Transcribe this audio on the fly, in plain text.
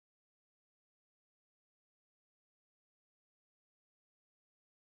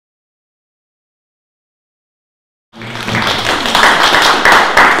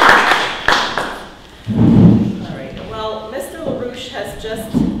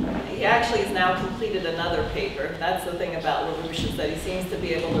He actually has now completed another paper. That's the thing about LaRouche, is that he seems to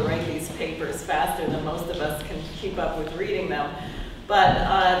be able to write these papers faster than most of us can keep up with reading them.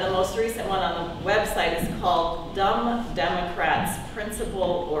 But the most recent one on the website is called Dumb Democrats,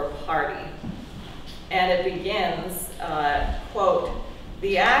 Principle or Party. And it begins, quote,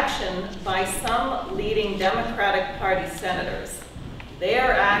 "The action by some leading Democratic Party senators,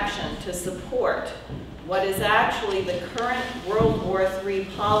 their action to support what is actually the current World War III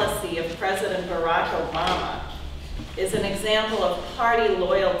policy of President Barack Obama, is an example of party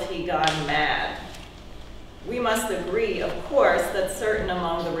loyalty gone mad. We must agree, of course, that certain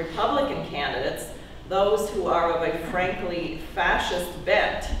among the Republican candidates, those who are of a frankly fascist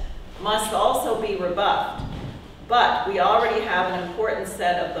bent, must also be rebuffed. But we already have an important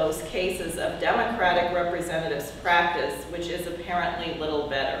set of those cases of Democratic representatives' practice, which is apparently little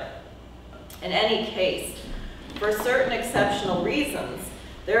better. In any case, for certain exceptional reasons,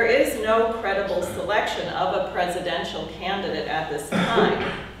 there is no credible selection of a presidential candidate at this time.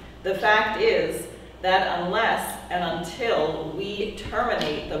 The fact is that unless and until we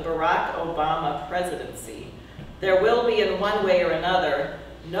terminate the Barack Obama presidency, there will be, in one way or another,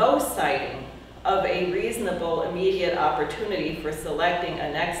 no sighting of a reasonable immediate opportunity for selecting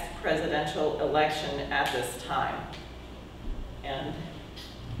a next presidential election at this time." And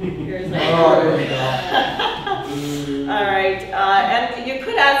here's a All right, and you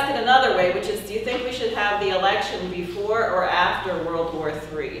could ask it another way, which is, do you think we should have the election before or after World War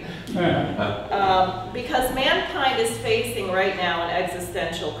III? Because mankind is facing right now an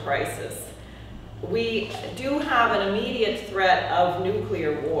existential crisis. We do have an immediate threat of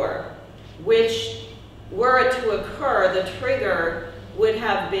nuclear war, which, were it to occur, the trigger would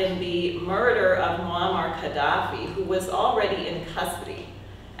have been the murder of Muammar Gaddafi, who was already in custody.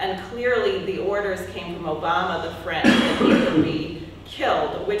 And clearly the orders came from Obama, the friend, that he could be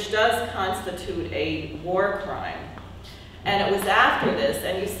killed, which does constitute a war crime. And it was after this,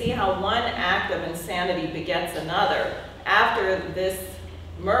 and you see how one act of insanity begets another. After this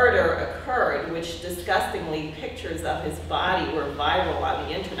murder occurred, which disgustingly pictures of his body were viral on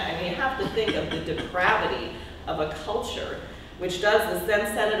the internet. I mean, you have to think of the depravity of a culture which does this. Then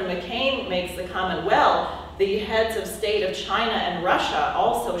Senator McCain makes the comment, well, the heads of state of China and Russia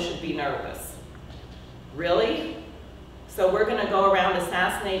also should be nervous. Really? So we're going to go around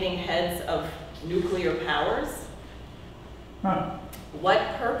assassinating heads of nuclear powers? Huh. What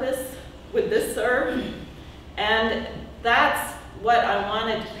purpose would this serve? And that's what I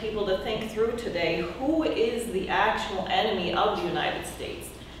wanted people to think through today. Who is the actual enemy of the United States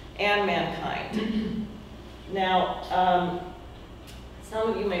and mankind? Now, some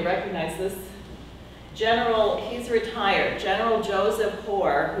of you may recognize this general. He's retired, General Joseph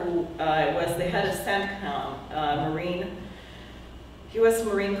Hoar, who was the head of CENTCOM, U.S.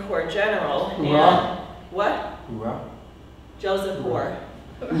 Marine Corps General. Hoorah. What? Hoorah. Joseph Hoar.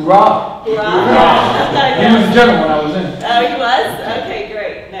 Hoorah! Hoorah! He was a general when I was in. Oh, he was? Okay,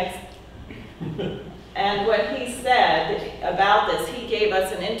 great. Next. And what he said about this, he gave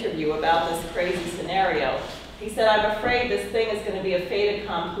us an interview about this crazy scenario. He said, "I'm afraid this thing is going to be a fait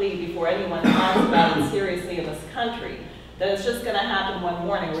accompli before anyone talks about it seriously in this country. That it's just going to happen one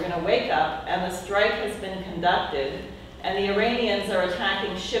morning. We're going to wake up and the strike has been conducted and the Iranians are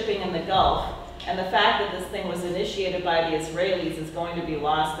attacking shipping in the Gulf. And the fact that this thing was initiated by the Israelis is going to be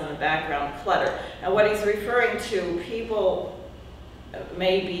lost in the background clutter." And what he's referring to, people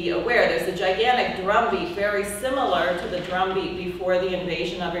may be aware, there's a gigantic drumbeat very similar to the drumbeat before the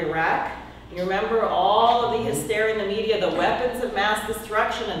invasion of Iraq. You remember all of the hysteria in the media, the weapons of mass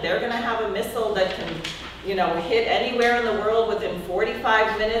destruction, and they're going to have a missile that can, you know, hit anywhere in the world within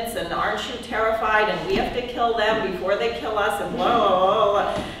 45 minutes, and aren't you terrified, and we have to kill them before they kill us, and blah, blah,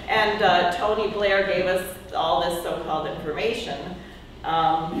 blah, blah. And Tony Blair gave us all this so-called information.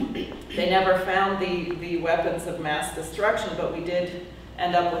 They never found the weapons of mass destruction, but we did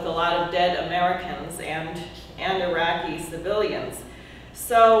end up with a lot of dead Americans and Iraqi civilians.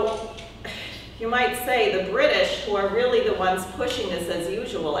 So you might say the British, who are really the ones pushing this as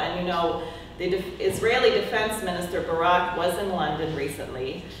usual, and you know, the Israeli Defense Minister Barak was in London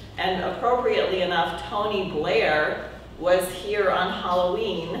recently, and appropriately enough, Tony Blair was here on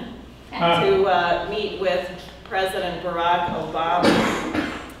Halloween to meet with President Barack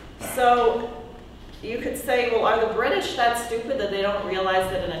Obama. So you could say, well, are the British that stupid that they don't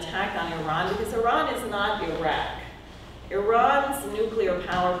realize that an attack on Iran, because Iran is not Iraq. Iran's nuclear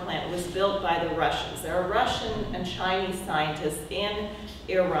power plant was built by the Russians. There are Russian and Chinese scientists in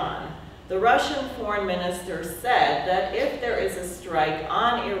Iran. The Russian foreign minister said that if there is a strike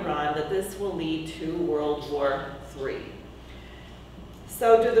on Iran, that this will lead to World War III.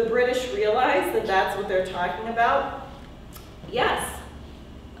 So do the British realize that that's what they're talking about? Yes.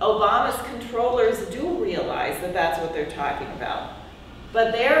 Obama's controllers do realize that that's what they're talking about.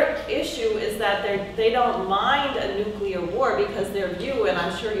 But their issue is that they don't mind a nuclear war because their view, and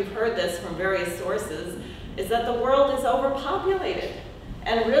I'm sure you've heard this from various sources, is that the world is overpopulated.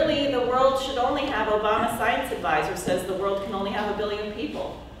 And really, the world should only have, Obama's science advisor says the world can only have 1 billion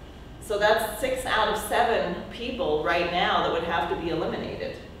people. So that's 6 out of 7 people right now that would have to be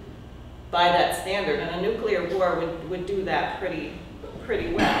eliminated by that standard. And a nuclear war would do that pretty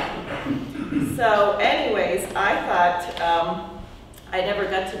well. So anyways, I thought, I never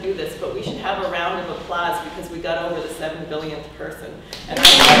got to do this, but we should have a round of applause because we got over the 7 billionth person. And I'm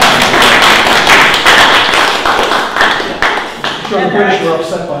sure the British were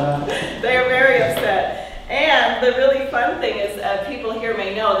upset by that. They are very upset. And the really fun thing is, people here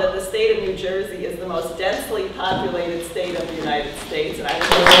may know that the state of New Jersey is the most densely populated state of the United States.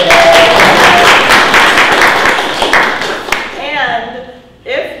 And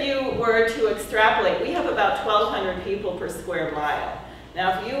if you were to extrapolate, we have about 1,200 people per square mile.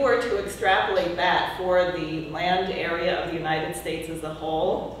 Now, if you were to extrapolate that for the land area of the United States as a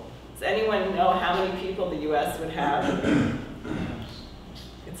whole, does anyone know how many people the U.S. would have?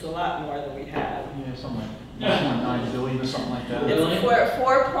 It's a lot more than we have. Yeah, something like 9 billion or something like that. It's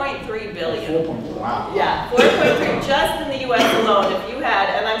 4.3 billion. 4. Wow. Yeah, 4.3 just in the U.S. alone. If you had,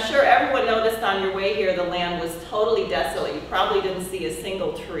 and I'm sure everyone noticed on your way here, the land was totally desolate. You probably didn't see a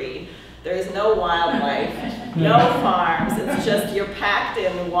single tree. There's no wildlife, no farms. It's just you're packed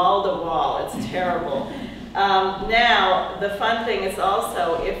in wall to wall. It's terrible. Now, the fun thing is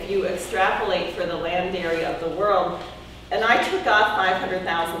also if you extrapolate for the land area of the world, and I took off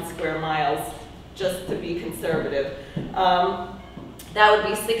 500,000 square miles just to be conservative, that would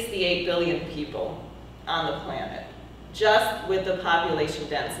be 68 billion people on the planet, just with the population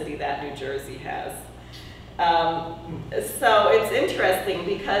density that New Jersey has. So it's interesting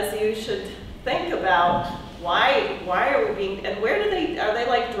because you should think about why are we being, and where are they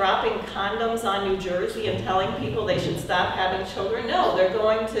like dropping condoms on New Jersey and telling people they should stop having children? No, they're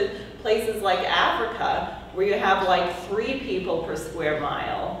going to places like Africa where you have like 3 people per square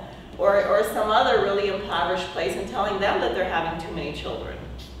mile, or some other really impoverished place and telling them that they're having too many children.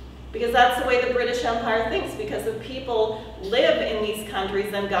 Because that's the way the British Empire thinks, because if people live in these countries,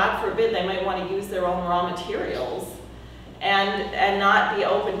 then God forbid they might want to use their own raw materials and not be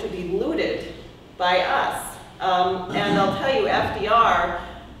open to be looted by us. And I'll tell you, FDR,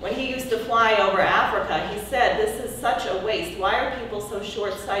 when he used to fly over Africa, he said, this is such a waste. Why are people so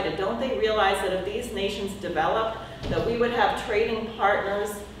short-sighted? Don't they realize that if these nations developed, that we would have trading partners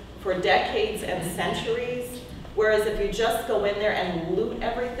for decades and centuries? Whereas if you just go in there and loot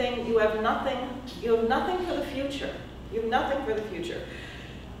everything, you have nothing for the future. You have nothing for the future.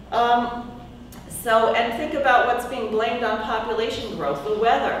 And think about what's being blamed on population growth, the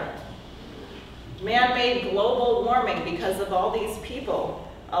weather. Man-made global warming because of all these people.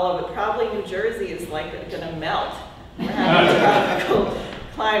 All of it, probably New Jersey is like gonna melt. We're having a tropical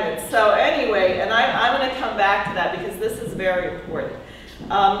climate. So anyway, and I'm gonna come back to that because this is very important.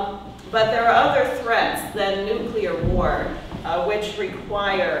 But there are other threats than nuclear war, which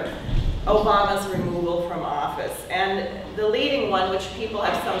require Obama's removal from office. And the leading one, which people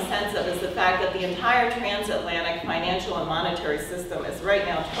have some sense of, is the fact that the entire transatlantic financial and monetary system is right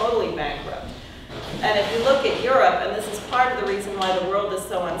now totally bankrupt. And if you look at Europe, and this is part of the reason why the world is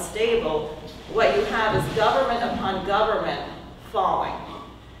so unstable, what you have is government upon government falling.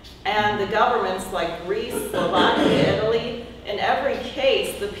 And the governments like Greece, Slovakia, Italy, in every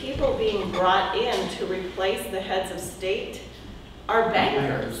case, the people being brought in to replace the heads of state are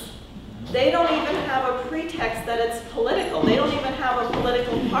bankers. They don't even have a pretext that it's political. They don't even have a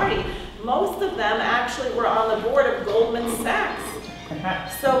political party. Most of them actually were on the board of Goldman Sachs.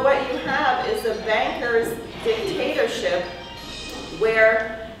 So what you have is a banker's dictatorship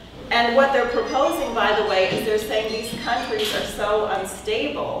where, and what they're proposing, by the way, is they're saying these countries are so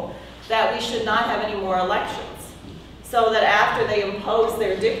unstable that we should not have any more elections. So that after they impose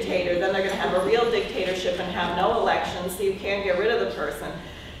their dictator, then they're going to have a real dictatorship and have no elections, so you can't get rid of the person.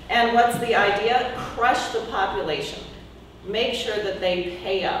 And what's the idea? Crush the population. Make sure that they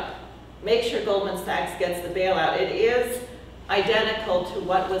pay up. Make sure Goldman Sachs gets the bailout. It is identical to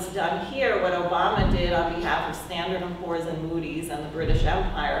what was done here, what Obama did on behalf of Standard & Poor's and Moody's and the British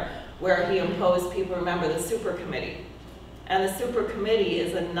Empire, where he imposed, people remember, the Super Committee. And the Super Committee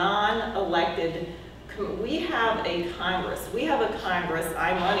is a non-elected, we have a Congress. We have a Congress,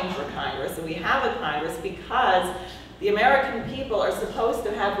 I'm running for Congress, and we have a Congress because the American people are supposed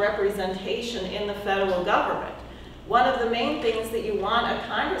to have representation in the federal government. one of the main things that you want a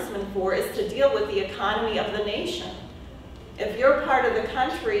congressman for is to deal with the economy of the nation. If your part of the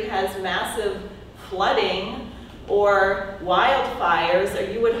country has massive flooding or wildfires, or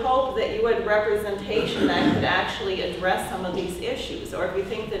you would hope that you had representation that could actually address some of these issues. Or if you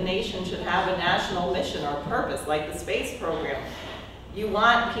think the nation should have a national mission or purpose, like the space program, you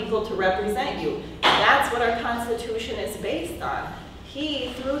want people to represent you. That's what our Constitution is based on.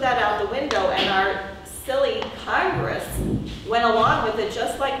 He threw that out the window, and our silly Congress went along with it,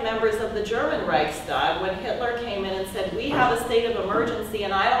 just like members of the German Reichstag when Hitler came in and said, we have a state of emergency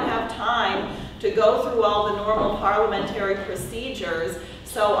and I don't have time to go through all the normal parliamentary procedures,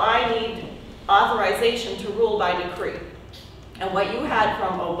 so I need authorization to rule by decree. And what you had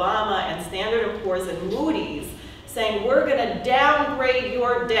from Obama and Standard & Poor's and Moody's saying, we're going to downgrade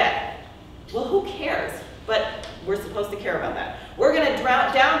your debt. Well, who cares? But we're supposed to care about that. We're going to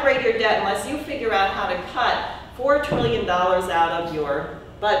downgrade your debt unless you figure out how to cut $4 trillion out of your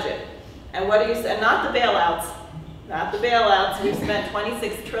budget. And what do you say? And not the bailouts. Not the bailouts. We've spent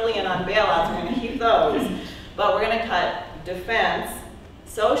 $26 trillion on bailouts. We're going to keep those. But we're going to cut defense,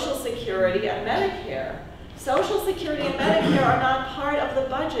 Social Security, and Medicare. Social Security and Medicare are not part of the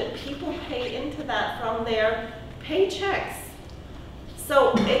budget. People pay into that from their paychecks.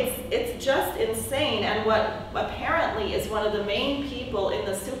 So it's just insane, and what apparently is one of the main people in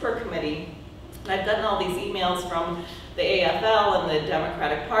the super committee, and I've gotten all these emails from the AFL and the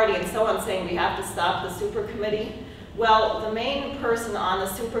Democratic Party and so on saying we have to stop the super committee. Well, the main person on the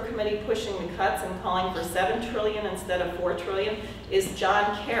super committee pushing the cuts and calling for $7 trillion instead of $4 trillion is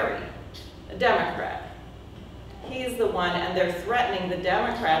John Kerry, a Democrat. He's the one, and they're threatening the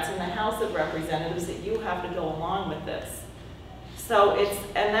Democrats in the House of Representatives that you have to go along with this. So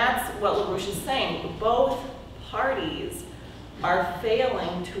and that's what LaRouche is saying. Both parties are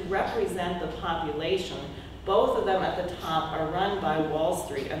failing to represent the population. Both of them at the top are run by Wall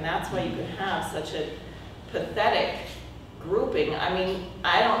Street, and that's why you could have such a pathetic grouping. I mean,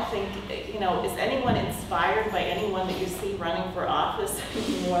 I don't think, is anyone inspired by anyone that you see running for office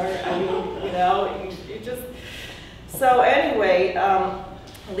anymore? I mean, you just, so anyway,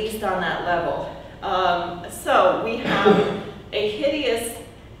 at least on that level. So we have a hideous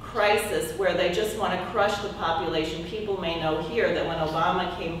crisis where they just want to crush the population. People may know here that when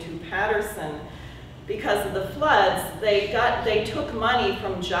Obama came to Patterson, because of the floods, they took money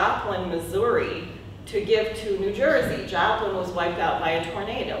from Joplin, Missouri, to give to New Jersey. Joplin was wiped out by a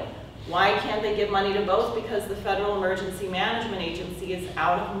tornado. Why can't they give money to both? Because the Federal Emergency Management Agency is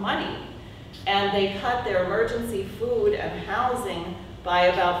out of money. And they cut their emergency food and housing by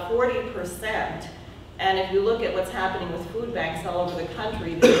about 40%. And if you look at what's happening with food banks all over the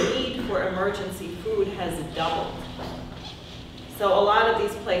country, the need for emergency food has doubled. So a lot of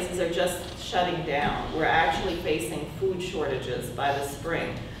these places are just shutting down. We're actually facing food shortages by the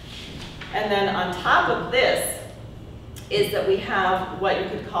spring. And then on top of this is that we have what you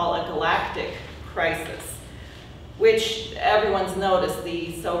could call a galactic crisis, which everyone's noticed,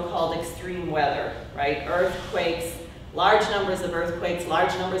 the so-called extreme weather, right? Earthquakes, large numbers of earthquakes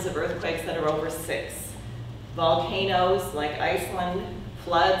that are over 6. Volcanoes like Iceland,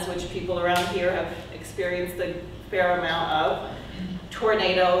 floods, which people around here have experienced a fair amount of,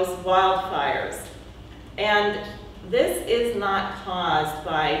 tornadoes, wildfires. And this is not caused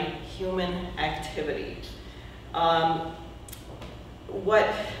by human activity.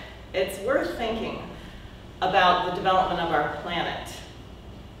 It's worth thinking about the development of our planet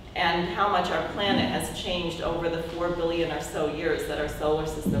and how much our planet has changed over the 4 billion or so years that our solar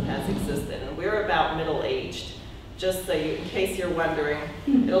system has existed. And we're about middle-aged, just so in case you're wondering.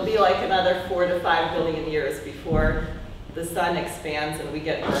 It'll be like another 4 to 5 billion years before the sun expands and we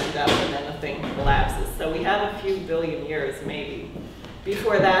get burned up and then the thing collapses. So we have a few billion years, maybe,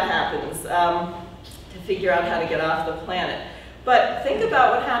 before that happens, to figure out how to get off the planet. But think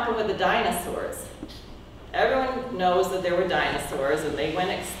about what happened with the dinosaurs. Everyone knows that there were dinosaurs and they went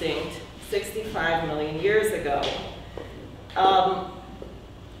extinct 65 million years ago.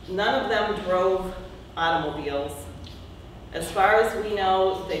 None of them drove automobiles. As far as we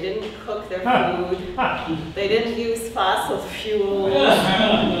know, they didn't cook their food. They didn't use fossil fuels.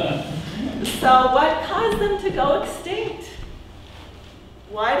 So what caused them to go extinct?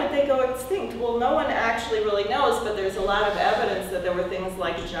 Why did they go extinct? Well, no one actually really knows, but there's a lot of evidence that there were things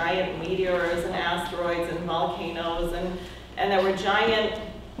like giant meteors and asteroids and volcanoes, and there were giant,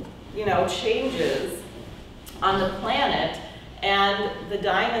 changes on the planet, and the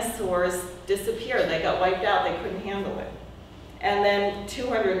dinosaurs disappeared. They got wiped out. They couldn't handle it. And then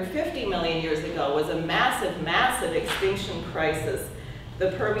 250 million years ago was a massive, massive extinction crisis,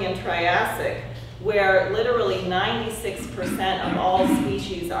 the Permian Triassic, where literally 96% of all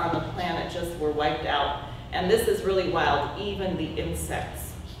species on the planet just were wiped out. And this is really wild, even the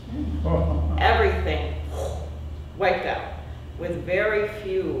insects. Everything wiped out, with very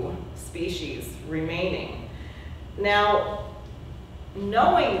few species remaining. Now,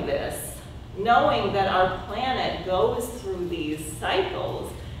 knowing this, knowing that our planet goes through these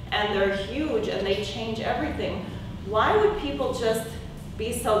cycles, and they're huge and they change everything, why would people just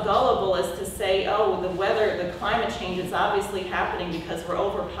be so gullible as to say, oh, the weather, the climate change is obviously happening because we're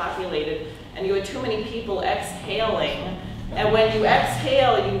overpopulated and you had too many people exhaling, and when you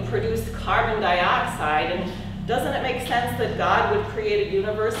exhale you produce carbon dioxide, and doesn't it make sense that God would create a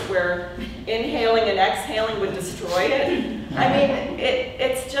universe where inhaling and exhaling would destroy it? I mean,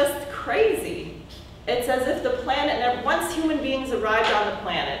 it's just crazy. It's as if the planet, once human beings arrived on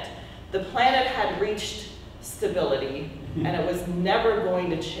the planet had reached stability, and it was never going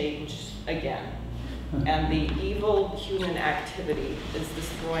to change again. And the evil human activity is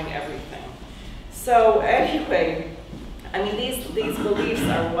destroying everything. So anyway, I mean, these beliefs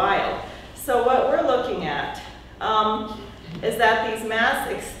are wild. So what we're looking at is that these mass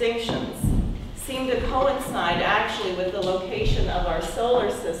extinctions seem to coincide actually with the location of our solar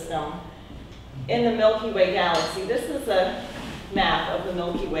system in the Milky Way galaxy. This is a map of the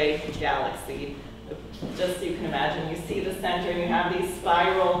Milky Way galaxy. Just so you can imagine, you see the center and you have these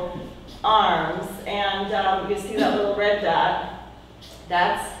spiral arms, and you see that little red dot.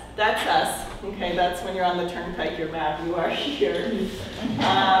 That's us. Okay, that's when you're on the turnpike, your map, you are here.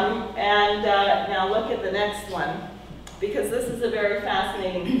 Now look at the next one, because this is a very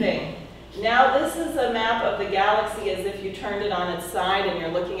fascinating thing. Now this is a map of the galaxy as if you turned it on its side and you're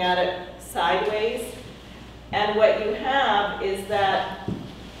looking at it sideways. And what you have is that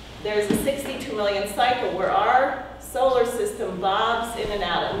there's a 62 million cycle where our solar system bobs in and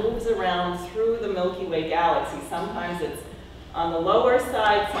out. It moves around through the Milky Way galaxy. Sometimes it's on the lower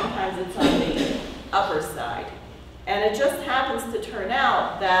side, sometimes it's on the upper side. And it just happens to turn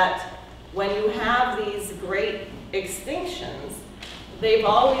out that when you have these great extinctions, they've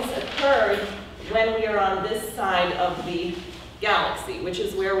always occurred when we are on this side of the galaxy, which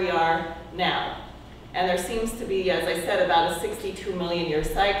is where we are now. And there seems to be, as I said, about a 62 million year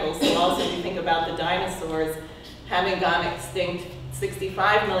cycle. So also if you think about the dinosaurs having gone extinct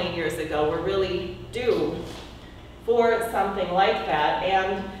 65 million years ago, we're really due for something like that.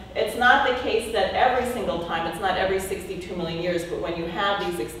 And it's not the case that every single time, it's not every 62 million years, but when you have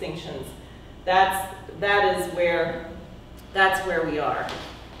these extinctions, that's where we are.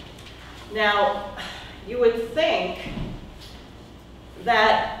 Now, you would think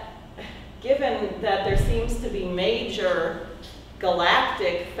that given that there seems to be major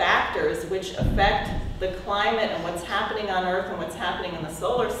galactic factors which affect the climate and what's happening on Earth and what's happening in the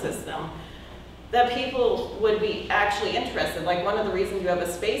solar system, that people would be actually interested. Like, one of the reasons you have a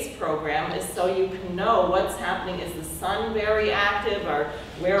space program is so you can know what's happening. Is the sun very active, or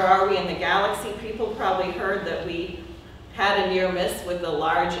where are we in the galaxy? People probably heard that we had a near miss with a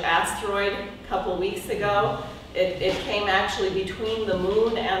large asteroid a couple weeks ago. It came actually between the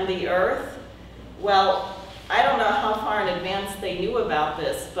moon and the Earth. Well, I don't know how far in advance they knew about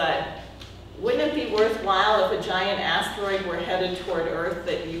this, but wouldn't it be worthwhile if a giant asteroid were headed toward Earth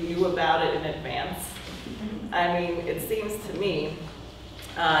that you knew about it in advance? I mean, it seems to me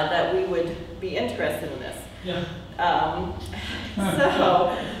that we would be interested in this. Yeah.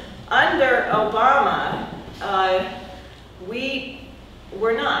 So, under Obama,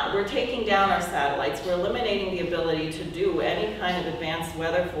 we're taking down our satellites. We're eliminating the ability to do any kind of advanced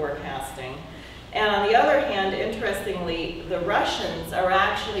weather forecasting. And on the other hand, interestingly, the Russians are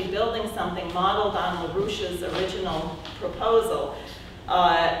actually building something modeled on LaRouche's original proposal,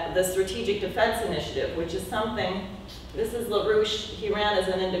 the Strategic Defense Initiative, which is something, this is LaRouche. He ran as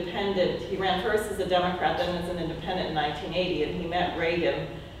an independent. He ran first as a Democrat, then as an independent in 1980, and he met Reagan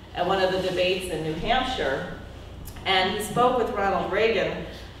at one of the debates in New Hampshire. And he spoke with Ronald Reagan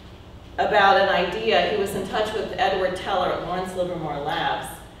about an idea. He was in touch with Edward Teller at Lawrence Livermore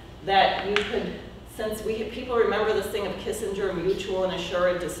Labs, that you could, since people remember this thing of Kissinger, mutual and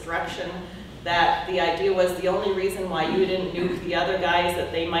assured destruction, that the idea was the only reason why you didn't nuke the other guy is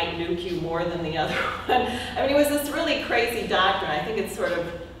that they might nuke you more than the other one. I mean, it was this really crazy doctrine. I think it's sort of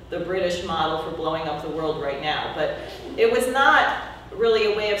the British model for blowing up the world right now. But it was not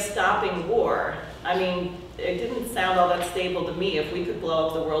really a way of stopping war. I mean, it didn't sound all that stable to me. If we could blow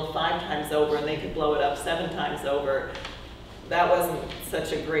up the world 5 times over and they could blow it up 7 times over, that wasn't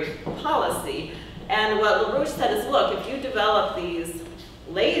such a great policy. And what LaRouche said is, look, if you develop these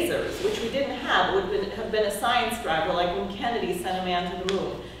lasers, which we didn't have, would have been a science driver, like when Kennedy sent a man to the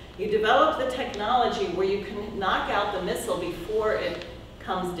moon. you develop the technology where you can knock out the missile before it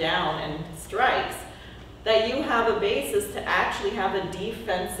comes down and strikes, that you have a basis to actually have a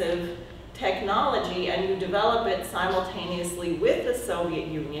defensive technology, and you develop it simultaneously with the Soviet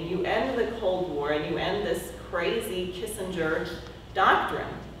Union. You end the Cold War and you end this crazy Kissinger doctrine.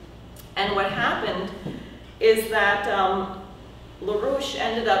 And what happened is that LaRouche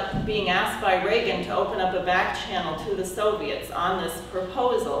ended up being asked by Reagan to open up a back channel to the Soviets on this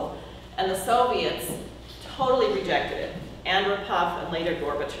proposal, and the Soviets totally rejected it. Andropov and later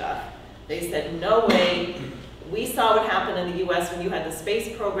Gorbachev. They said, no way. We saw what happened in the US when you had the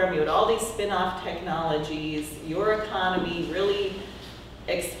space program, you had all these spin-off technologies, your economy really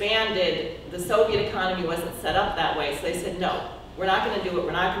expanded. The Soviet economy wasn't set up that way, so they said, no, we're not going to do it,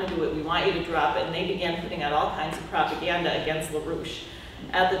 we're not going to do it, we want you to drop it. And they began putting out all kinds of propaganda against LaRouche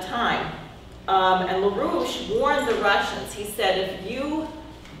at the time. And LaRouche warned the Russians. He said, if you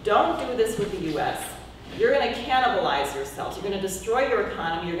don't do this with the US, you're going to cannibalize yourselves, you're going to destroy your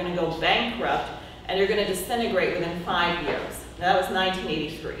economy, you're going to go bankrupt, and you're going to disintegrate within 5 years. That was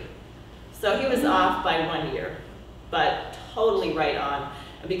 1983. So he was off by 1 year, but totally right on.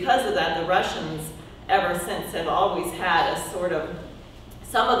 And because of that, the Russians ever since have always had a sort of,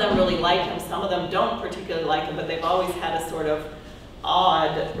 some of them really like him, some of them don't particularly like him, but they've always had a sort of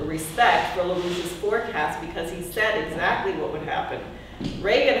odd respect for LaRouche's forecast because he said exactly what would happen.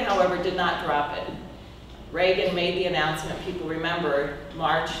 Reagan, however, did not drop it. Reagan made the announcement, people remember,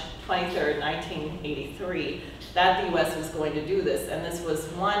 March 23rd, 1983, that the US was going to do this. And this was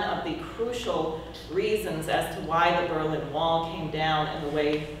one of the crucial reasons as to why the Berlin Wall came down in the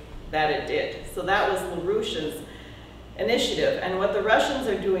way that it did. So that was LaRouche's initiative. And what the Russians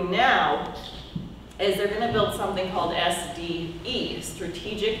are doing now is they're going to build something called SDE,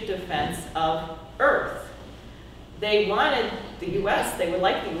 Strategic Defense of Earth. They wanted the US, they would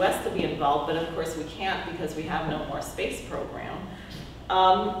like the US to be involved, but of course we can't because we have no more space program.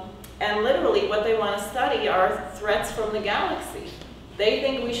 And literally what they want to study are threats from the galaxy. They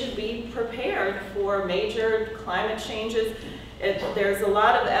think we should be prepared for major climate changes. There's a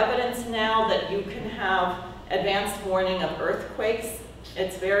lot of evidence now that you can have advanced warning of earthquakes.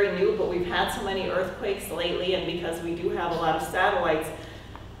 It's very new, but we've had so many earthquakes lately, and because we do have a lot of satellites,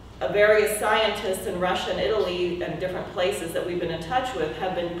 various scientists in Russia and Italy and different places that we've been in touch with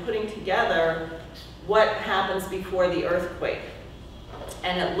have been putting together what happens before the earthquake.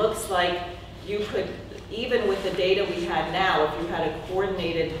 And it looks like you could, even with the data we had now, if you had a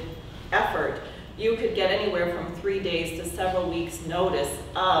coordinated effort, you could get anywhere from 3 days to several weeks notice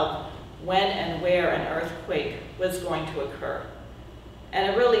of when and where an earthquake was going to occur. And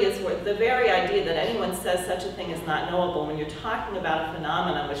it really is the very idea that anyone says such a thing is not knowable when you're talking about a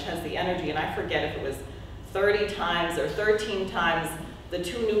phenomenon which has the energy, and I forget if it was 30 times or 13 times the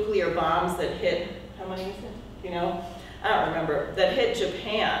 2 nuclear bombs that hit, how many is it? You know? I don't remember, that hit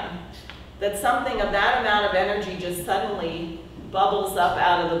Japan, that something of that amount of energy just suddenly bubbles up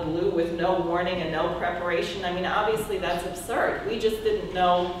out of the blue with no warning and no preparation. I mean, obviously that's absurd. We just didn't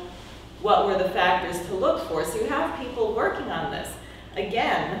know what were the factors to look for. So you have people working on this.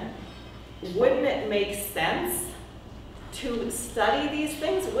 Again, wouldn't it make sense to study these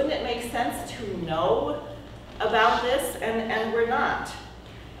things? Wouldn't it make sense to know about this? And we're not.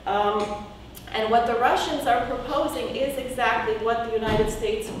 And what the Russians are proposing is exactly what the United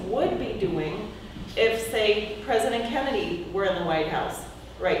States would be doing if, say, President Kennedy were in the White House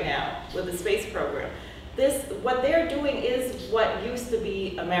right now with the space program. What they're doing is what used to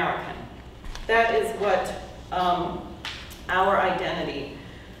be American. That is what our identity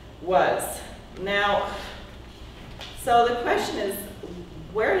was. Now, so the question is,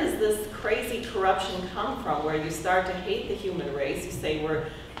 where does this crazy corruption come from, where you start to hate the human race? You say we're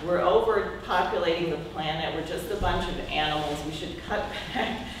overpopulating the planet, we're just a bunch of animals, we should cut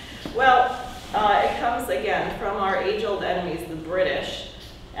back. Well, it comes again from our age-old enemies, the British,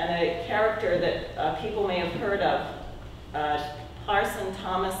 and a character that people may have heard of, Parson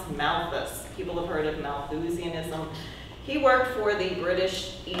Thomas Malthus. People have heard of Malthusianism. He worked for the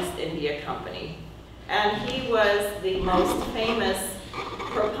British East India Company, and he was the most famous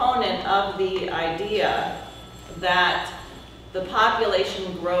proponent of the idea that the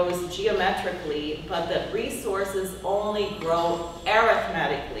population grows geometrically, but that resources only grow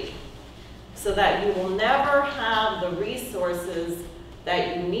arithmetically, so that you will never have the resources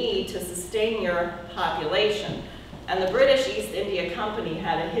that you need to sustain your population. And the British East India Company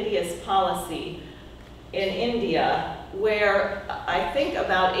had a hideous policy in India where I think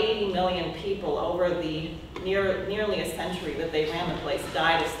about 80 million people over the nearly a century that they ran the place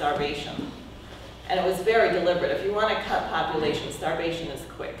died of starvation. And it was very deliberate. If you want to cut population, starvation is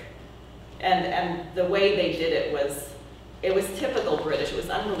quick. And the way they did it was typical British. It was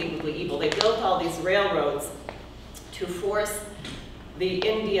unbelievably evil. They built all these railroads to force the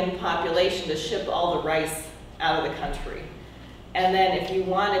Indian population to ship all the rice out of the country. And then if you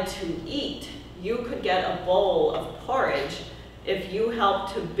wanted to eat, you could get a bowl of porridge if you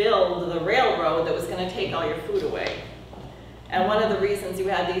helped to build the railroad that was going to take all your food away. And one of the reasons you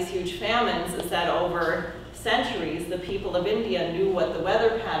had these huge famines is that over centuries, the people of India knew what the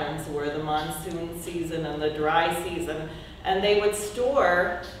weather patterns were, the monsoon season and the dry season, and they would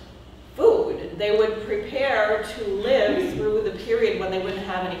store food. They would prepare to live through the period when they wouldn't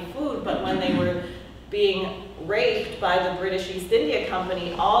have any food, but when they were being raped by the British East India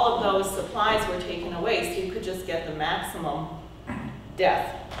Company, all of those supplies were taken away, so you could just get the maximum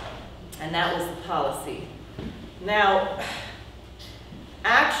death. And that was the policy. Now,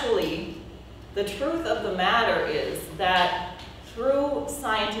 actually, the truth of the matter is that through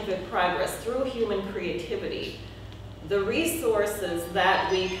scientific progress, through human creativity, the resources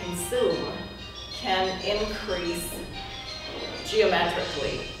that we consume can increase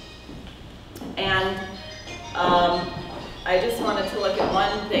geometrically. And I just wanted to look at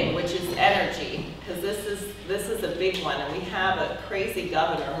one thing, which is energy, because this is a big one, and we have a crazy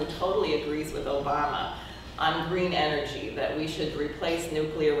governor who totally agrees with Obama on green energy, that we should replace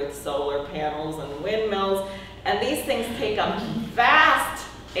nuclear with solar panels and windmills. And these things take up vast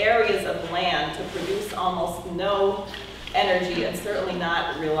areas of land to produce almost no energy, and certainly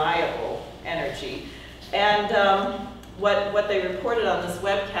not reliable energy. And what they reported on this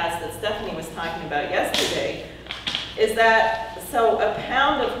webcast that Stephanie was talking about yesterday is that, so a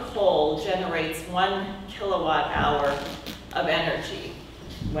pound of coal generates 1 kilowatt hour of energy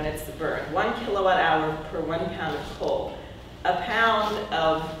when it's burned. 1 kilowatt hour per 1 pound of coal. A pound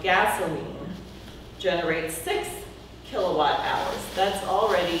of gasoline generates 6 kilowatt hours. That's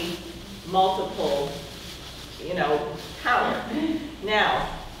already multiple, power. Now,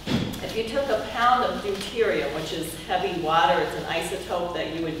 if you took a pound of deuterium, which is heavy water, it's an isotope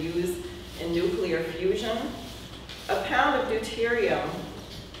that you would use in nuclear fusion, a pound of deuterium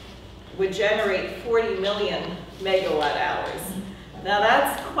would generate 40 million megawatt hours. Now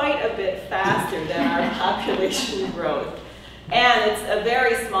that's quite a bit faster than our population growth. And it's a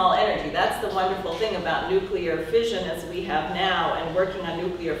very small energy. That's the wonderful thing about nuclear fission as we have now, and working on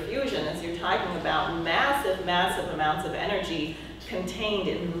nuclear fusion, is you're talking about massive, massive amounts of energy contained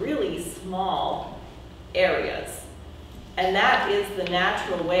in really small areas. And that is the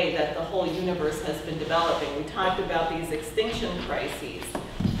natural way that the whole universe has been developing. We talked about these extinction crises.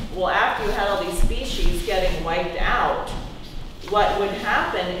 Well, after you had all these species getting wiped out, what would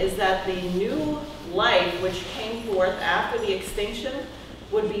happen is that the new life which came forth after the extinction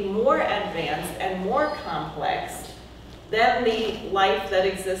would be more advanced and more complex than the life that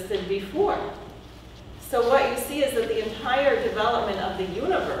existed before. So what you see is that the entire development of the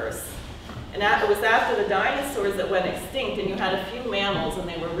universe, and it was after the dinosaurs that went extinct, and you had a few mammals, and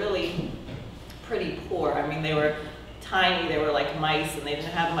they were really pretty poor. I mean, they were tiny, they were like mice, and they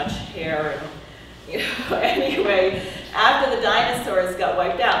didn't have much hair. And, anyway, after the dinosaurs got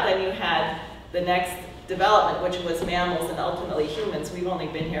wiped out, then you had the next development, which was mammals and ultimately humans. We've only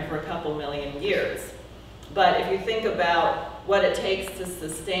been here for a couple million years. But if you think about what it takes to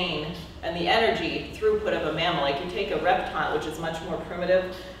sustain and the energy throughput of a mammal, like you take a reptile, which is much more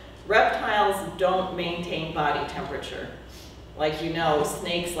primitive, reptiles don't maintain body temperature. Like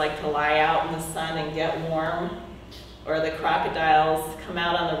snakes like to lie out in the sun and get warm, or the crocodiles come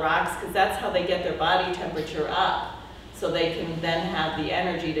out on the rocks, because that's how they get their body temperature up, so they can then have the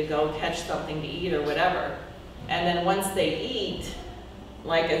energy to go catch something to eat or whatever. And then once they eat,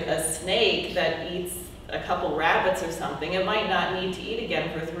 like a snake that eats a couple rabbits or something, it might not need to eat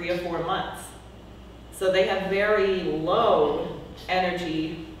again for 3 or 4 months. So they have very low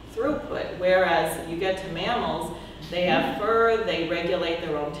energy throughput, whereas you get to mammals, they have fur, they regulate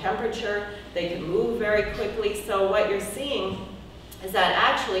their own temperature, they can move very quickly. So what you're seeing is that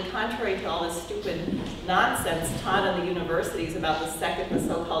actually, contrary to all this stupid nonsense taught in the universities about the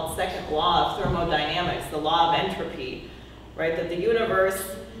so-called second law of thermodynamics, the law of entropy, right? That the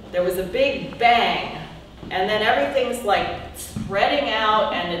universe, there was a big bang, and then everything's like spreading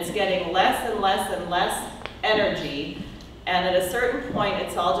out, and it's getting less and less and less energy, and at a certain point,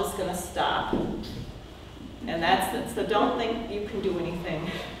 it's all just going to stop. And that's it. So don't think you can do anything.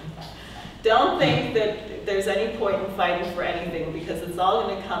 Don't think that there's any point in fighting for anything, because it's all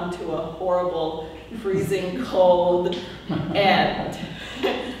going to come to a horrible, freezing cold end.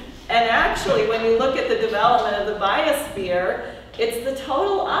 And actually, when you look at the development of the biosphere, it's the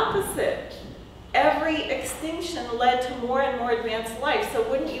total opposite. every extinction led to more and more advanced life. So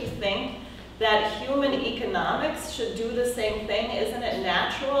wouldn't you think that human economics should do the same thing? Isn't it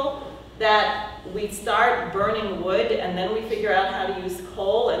natural that we start burning wood and then we figure out how to use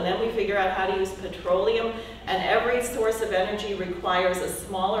coal and then we figure out how to use petroleum, and every source of energy requires a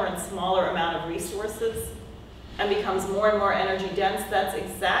smaller and smaller amount of resources and becomes more and more energy dense? That's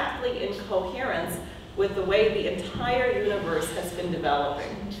exactly in coherence with the way the entire universe has been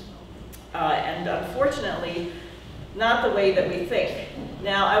developing. And unfortunately, not the way that we think.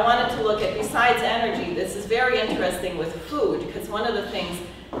 Now, I wanted to look at, besides energy, this is very interesting with food, because one of the things,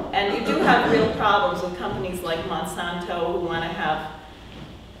 and you do have real problems with companies like Monsanto who want to have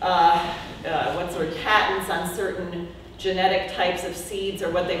patents on certain genetic types of seeds,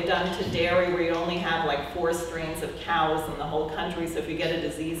 or what they've done to dairy, where you only have like 4 strains of cows in the whole country, so if you get a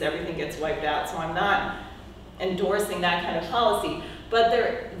disease, everything gets wiped out. So I'm not endorsing that kind of policy. But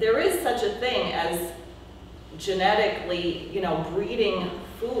there is such a thing as genetically, breeding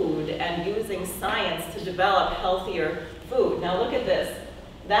food and using science to develop healthier food. Now look at this.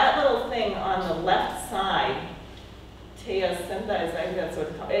 That little thing on the left side, teosynthesize, I think that's what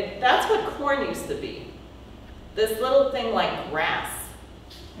it's called. That's what corn used to be. This little thing like grass.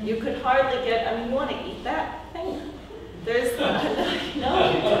 You could hardly get, you want to eat that thing? There's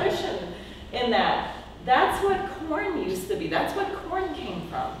no nutrition in that. That's what corn used to be. That's what corn came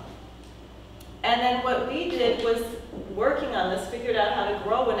from. And then what we did was, working on this, figured out how to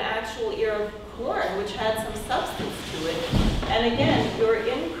grow an actual ear of corn, which had some substance to it. And again, you're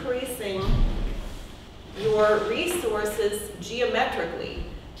increasing your resources geometrically.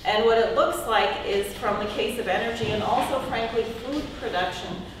 And what it looks like is, from the case of energy and also, frankly, food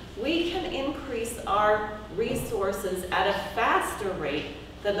production, we can increase our resources at a faster rate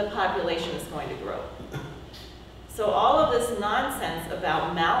than the population is going to grow. So all of this nonsense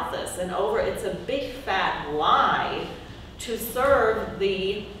about Malthus and it's a big fat lie to serve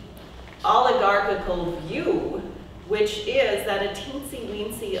the oligarchical view, which is that a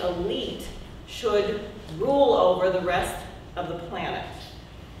teensy-weensy elite should rule over the rest of the planet.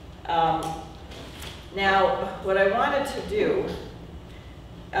 Now, what I wanted to do,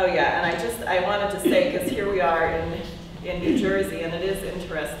 and I wanted to say, because here we are in New Jersey, and it is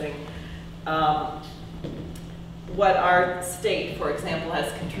interesting, what our state, for example,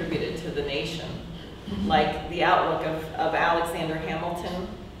 has contributed to the nation. Like the outlook of Alexander Hamilton,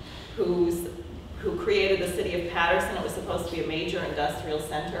 who created the city of Paterson. It was supposed to be a major industrial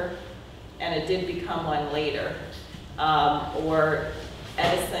center, and it did become one later. Or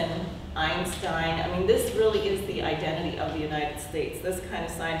Edison, Einstein. This really is the identity of the United States, this kind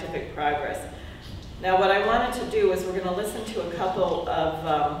of scientific progress. Now, what I wanted to do is, we're going to listen to a couple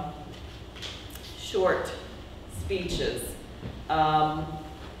of short speeches.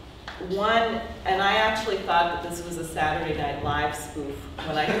 One, and I actually thought that this was a Saturday Night Live spoof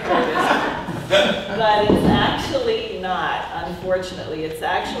when I heard it, but it's actually not, unfortunately. It's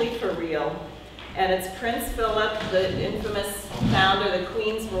actually for real. And it's Prince Philip, the infamous founder, the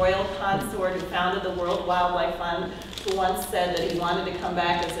Queen's royal consort, who founded the World Wildlife Fund, who once said that he wanted to come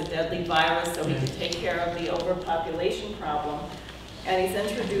back as a deadly virus so he could take care of the overpopulation problem. And he's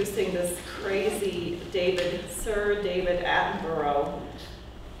introducing this crazy Sir David Attenborough.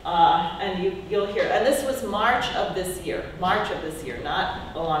 And you'll hear, and this was March of this year,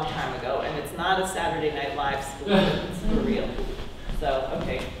 not a long time ago, and it's not a Saturday Night Live spoof, it's for real. So,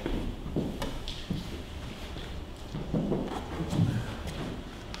 okay.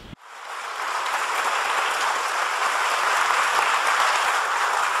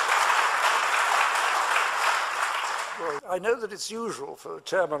 I know that it's usual for a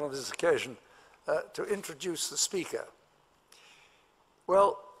chairman on this occasion to introduce the speaker.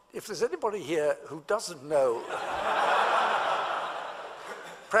 Well, if there's anybody here who doesn't know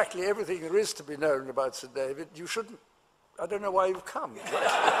practically everything there is to be known about Sir David, you shouldn't, I don't know why you've come.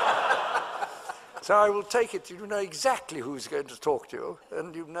 So I will take it you know exactly who's going to talk to you,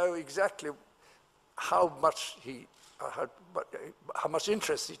 and you know exactly how much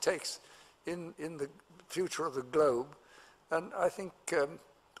interest he takes in the future of the globe. And I think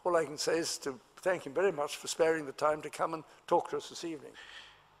all I can say is to thank him very much for sparing the time to come and talk to us this evening.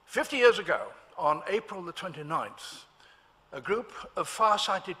 50 years ago, on April the 29th, a group of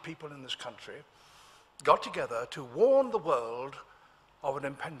far-sighted people in this country got together to warn the world of an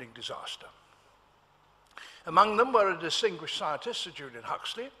impending disaster. Among them were a distinguished scientist, Sir Julian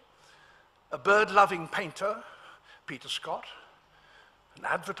Huxley, a bird-loving painter, Peter Scott, an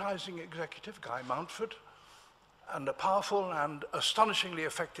advertising executive, Guy Mountford, and a powerful and astonishingly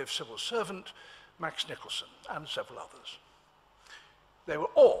effective civil servant, Max Nicholson, and several others. They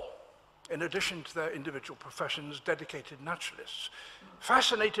were all in addition to their individual professions, dedicated naturalists,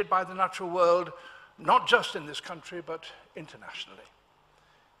 fascinated by the natural world, not just in this country, but internationally.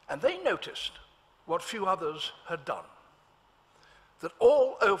 And they noticed what few others had done, that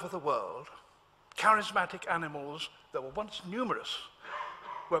all over the world, charismatic animals that were once numerous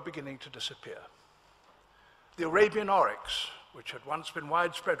were beginning to disappear. The Arabian oryx, which had once been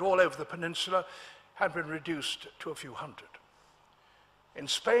widespread all over the peninsula, had been reduced to a few hundred. In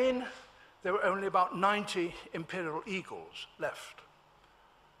Spain, there were only about 90 imperial eagles left.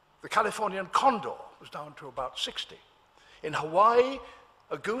 The Californian condor was down to about 60. In Hawaii,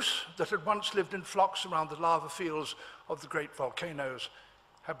 a goose that had once lived in flocks around the lava fields of the great volcanoes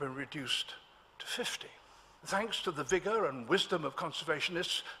had been reduced to 50. Thanks to the vigor and wisdom of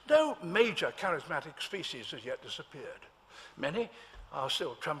conservationists, no major charismatic species has yet disappeared. Many are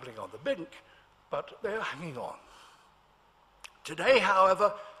still trembling on the brink, but they are hanging on. Today,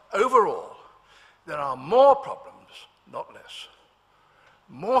 however, overall, there are more problems, not less.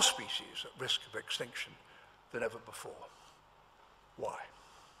 More species at risk of extinction than ever before. Why?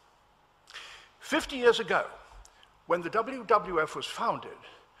 50 years ago, when the WWF was founded,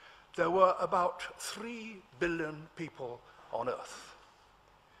 there were about 3 billion people on Earth.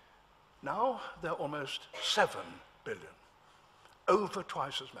 Now, there are almost 7 billion, over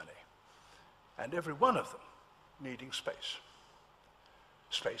twice as many, and every one of them needing space.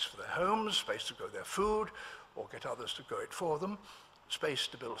 Space for their homes, space to grow their food, or get others to grow it for them, space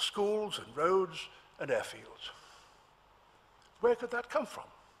to build schools and roads and airfields. Where could that come from?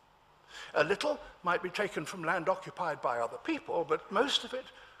 A little might be taken from land occupied by other people, but most of it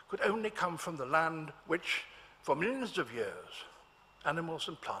could only come from the land which, for millions of years, animals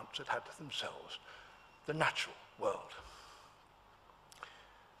and plants had had to themselves, the natural world.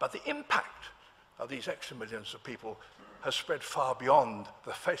 But the impact of these extra millions of people has spread far beyond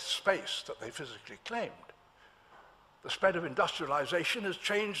the space that they physically claimed. The spread of industrialization has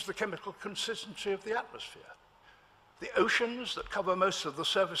changed the chemical consistency of the atmosphere. The oceans that cover most of the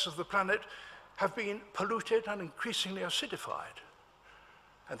surface of the planet have been polluted and increasingly acidified.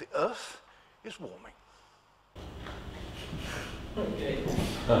 And the Earth is warming. Okay.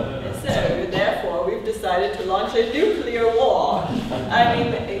 So, therefore, we've decided to launch a nuclear war. I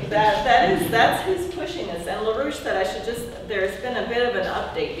mean, that's who's pushing us. And LaRouche said there's been a bit of an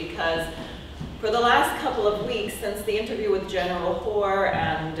update because for the last couple of weeks, since the interview with General Hoare,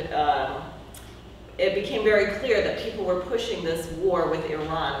 and it became very clear that people were pushing this war with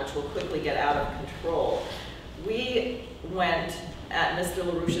Iran, which will quickly get out of control. We went, at Mr.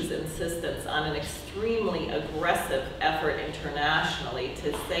 LaRouche's insistence, on an extremely aggressive effort internationally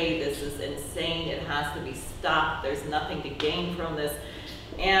to say this is insane, it has to be stopped, there's nothing to gain from this.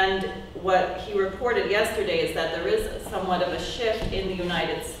 And what he reported yesterday is that there is somewhat of a shift in the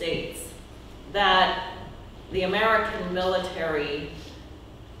United States, that the American military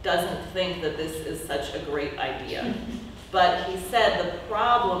doesn't think that this is such a great idea. But he said the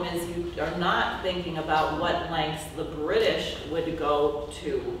problem is you are not thinking about what lengths the British would go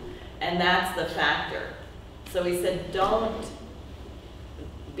to, and that's the factor. So he said, don't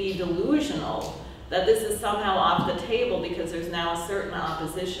be delusional that this is somehow off the table because there's now a certain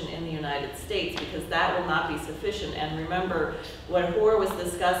opposition in the United States, because that will not be sufficient. And remember, what Hoare was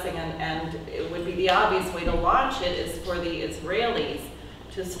discussing, and it would be the obvious way to launch it, is for the Israelis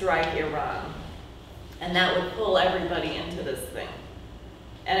to strike Iran. And that would pull everybody into this thing.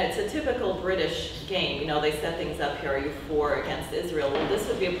 And it's a typical British game. You know, they set things up here, are you for or against Israel? Well, this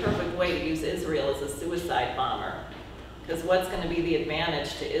would be a perfect way to use Israel as a suicide bomber. Because what's going to be the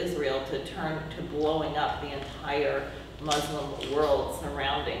advantage to Israel to turn to blowing up the entire Muslim world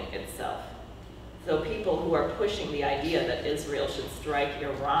surrounding itself? So people who are pushing the idea that Israel should strike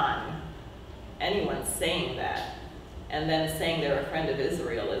Iran, anyone saying that, and then saying they're a friend of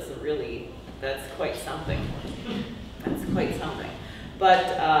Israel is really, that's quite something. That's quite something. But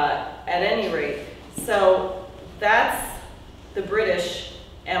at any rate, so that's the British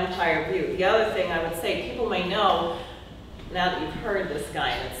Empire view. The other thing I would say, people may know, now that you've heard this guy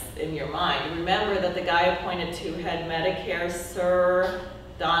and it's in your mind, remember that the guy appointed to head Medicare, Sir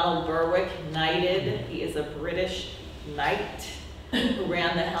Donald Berwick, knighted. He is a British knight who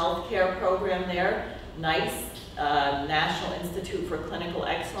ran the healthcare program there. NICE, National Institute for Clinical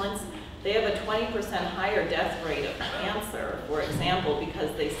Excellence. They have a 20% higher death rate of cancer, for example,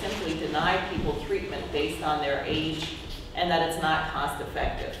 because they simply deny people treatment based on their age and that it's not cost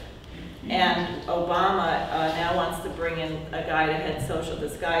effective. And Obama now wants to bring in a guy to head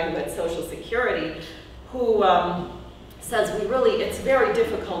this guy who had Social Security, who says it's very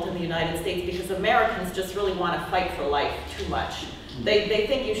difficult in the United States because Americans just really want to fight for life too much. They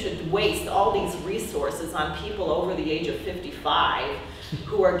think you should waste all these resources on people over the age of 55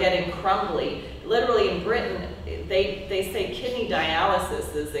 who are getting crumbly. Literally in Britain, they say kidney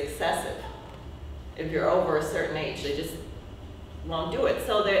dialysis is excessive. If you're over a certain age, they just won't do it.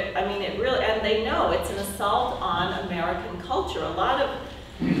 So I mean, it really, and they know it's an assault on American culture. A lot of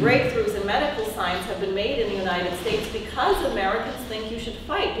breakthroughs in medical science have been made in the United States because Americans think you should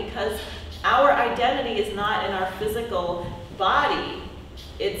fight, because our identity is not in our physical body.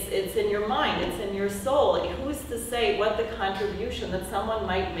 It's in your mind, it's in your soul. Who's to say what the contribution that someone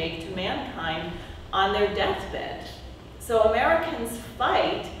might make to mankind on their deathbed? So Americans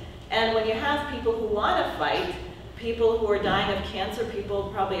fight, and when you have people who want to fight, people who are dying of cancer, people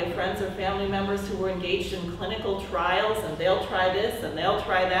probably have friends or family members who were engaged in clinical trials, and they'll try this and they'll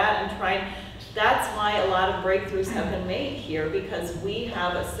try that and try. That's why a lot of breakthroughs have been made here, because we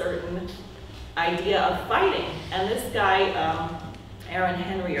have a certain idea of fighting. And this guy, Aaron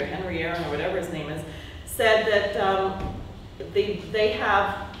Henry, or Henry Aaron, or whatever his name is, said that they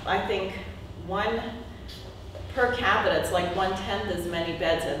have, I think, per capita, it's like 1/10 as many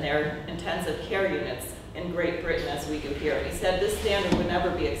beds in their intensive care units in Great Britain as we do here. He said this standard would never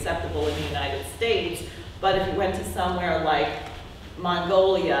be acceptable in the United States, but if you went to somewhere like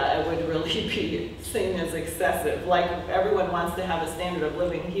Mongolia, it would really be seen as excessive. Like everyone wants to have a standard of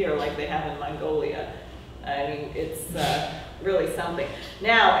living here like they have in Mongolia. I mean, it's really something.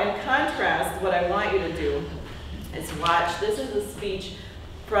 Now, in contrast, what I want you to do is watch. This is a speech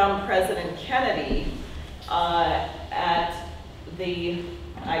from President Kennedy at the,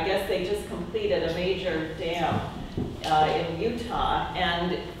 I guess they just completed a major dam in Utah.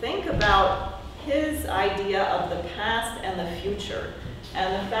 And think about his idea of the past and the future.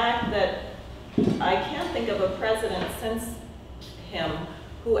 And the fact that I can't think of a president since him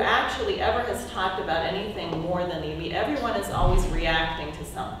who actually ever has talked about anything more than the immediate. Everyone is always reacting to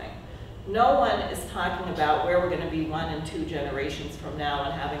something. No one is talking about where we're going to be 1 and 2 generations from now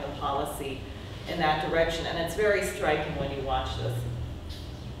and having a policy in that direction. And it's very striking when you watch this.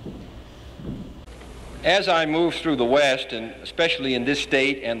 As I move through the West, and especially in this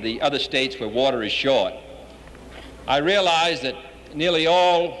state and the other states where water is short, I realize that nearly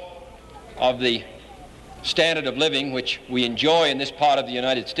all of the standard of living which we enjoy in this part of the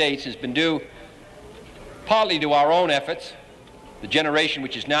United States has been due partly to our own efforts, the generation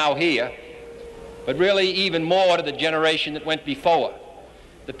which is now here, but really even more to the generation that went before.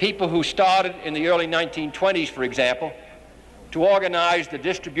 The people who started in the early 1920s, for example, to organize the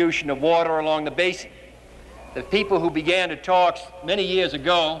distribution of water along the basin. The people who began to talk many years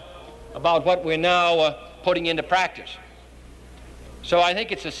ago about what we're now putting into practice. So I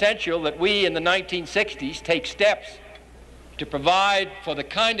think it's essential that we in the 1960s take steps to provide for the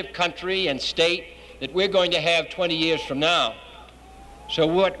kind of country and state that we're going to have 20 years from now. So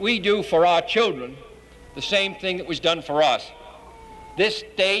what we do for our children, the same thing that was done for us. This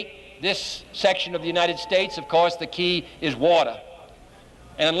state, this section of the United States, of course, the key is water.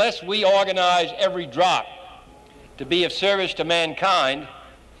 And unless we organize every drop to be of service to mankind,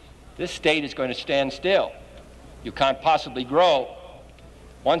 this state is going to stand still. You can't possibly grow.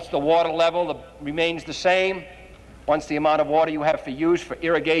 Once the water level remains the same, once the amount of water you have for use for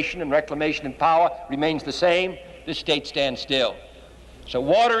irrigation and reclamation and power remains the same, this state stands still. So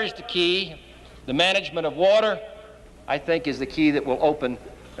water is the key. The management of water, I think, is the key that will open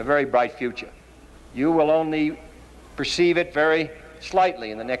a very bright future. You will only perceive it very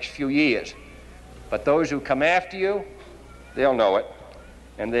slightly in the next few years. But those who come after you, they'll know it,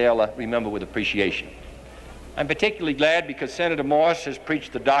 and they'll remember with appreciation. I'm particularly glad because Senator Morse has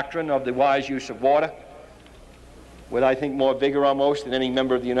preached the doctrine of the wise use of water with, I think, more vigor almost than any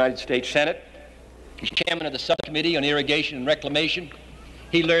member of the United States Senate. He's chairman of the subcommittee on irrigation and reclamation.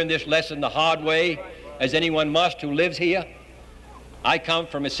 He learned this lesson the hard way, as anyone must who lives here. I come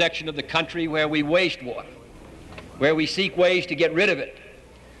from a section of the country where we waste water, where we seek ways to get rid of it,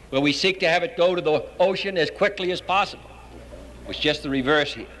 where we seek to have it go to the ocean as quickly as possible. It's just the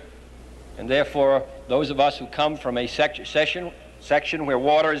reverse here. And therefore, those of us who come from a section where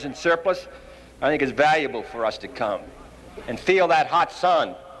water is in surplus, I think it's valuable for us to come and feel that hot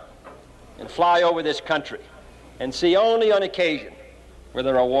sun and fly over this country and see only on occasion where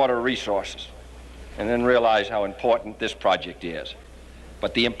there are water resources, and then realize how important this project is.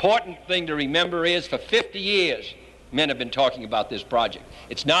 But the important thing to remember is for 50 years, men have been talking about this project.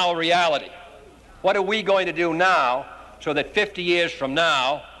 It's now a reality. What are we going to do now so that 50 years from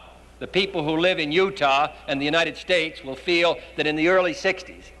now, the people who live in Utah and the United States will feel that in the early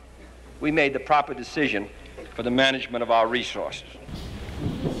 60s, we made the proper decision for the management of our resources?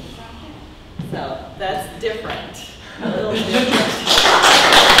 So that's different, a little different.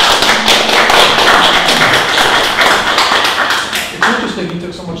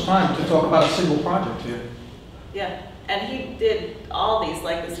 single project here. Yeah, and he did all these,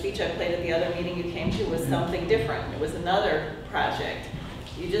 like the speech I played at the other meeting you came to was something different. It was another project.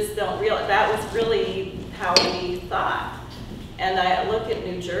 You just don't realize, that was really how we thought. And I look at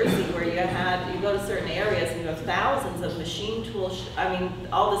New Jersey where you go to certain areas and you have thousands of machine tools. I mean,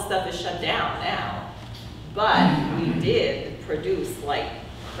 all this stuff is shut down now. But we did produce like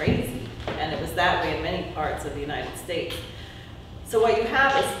crazy. And it was that way in many parts of the United States. So what you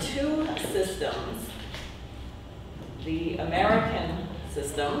have is two systems. The American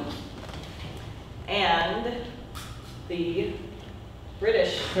system and the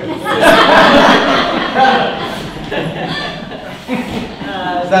British system. Is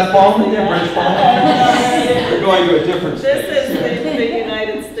that Baldwin? Yeah, British Baldwin? We're going to a different state. This is the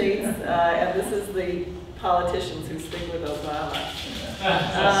United States, and this is the politicians who stick with Obama.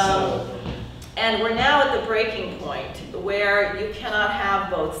 And we're now at the breaking point where you cannot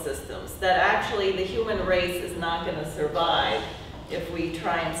have both systems, that actually the human race is not going to survive if we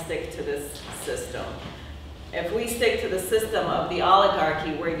try and stick to this system. If we stick to the system of the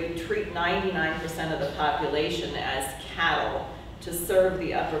oligarchy where you treat 99% of the population as cattle to serve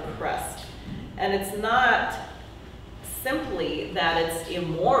the upper crust. And it's not simply that it's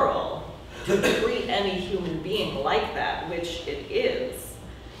immoral to treat any human being like that, which it is,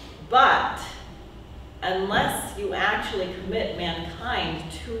 but unless you actually commit mankind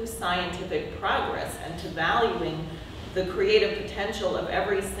to scientific progress and to valuing the creative potential of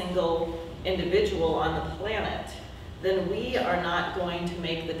every single individual on the planet, then we are not going to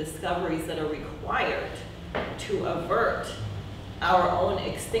make the discoveries that are required to avert our own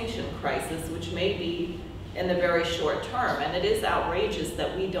extinction crisis, which may be in the very short term. And it is outrageous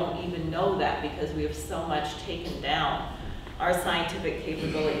that we don't even know that because we have so much taken down our scientific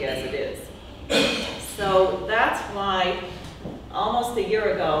capability as it is. So that's why almost a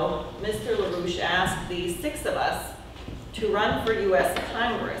year ago, Mr. LaRouche asked the 6 of us to run for US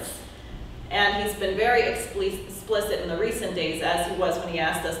Congress. And he's been very explicit in the recent days, as he was when he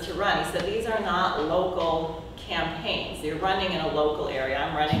asked us to run. He said, these are not local campaigns. You're running in a local area.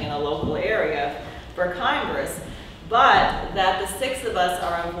 I'm running in a local area for Congress. But that the 6 of us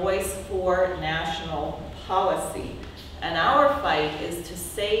are a voice for national policy. And our fight is to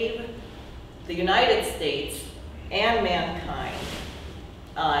save the United States and mankind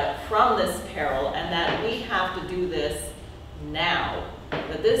from this peril, and that we have to do this now.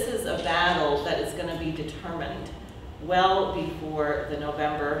 That this is a battle that is going to be determined well before the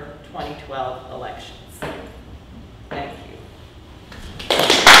November 2012 elections. Thank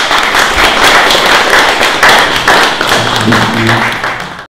you.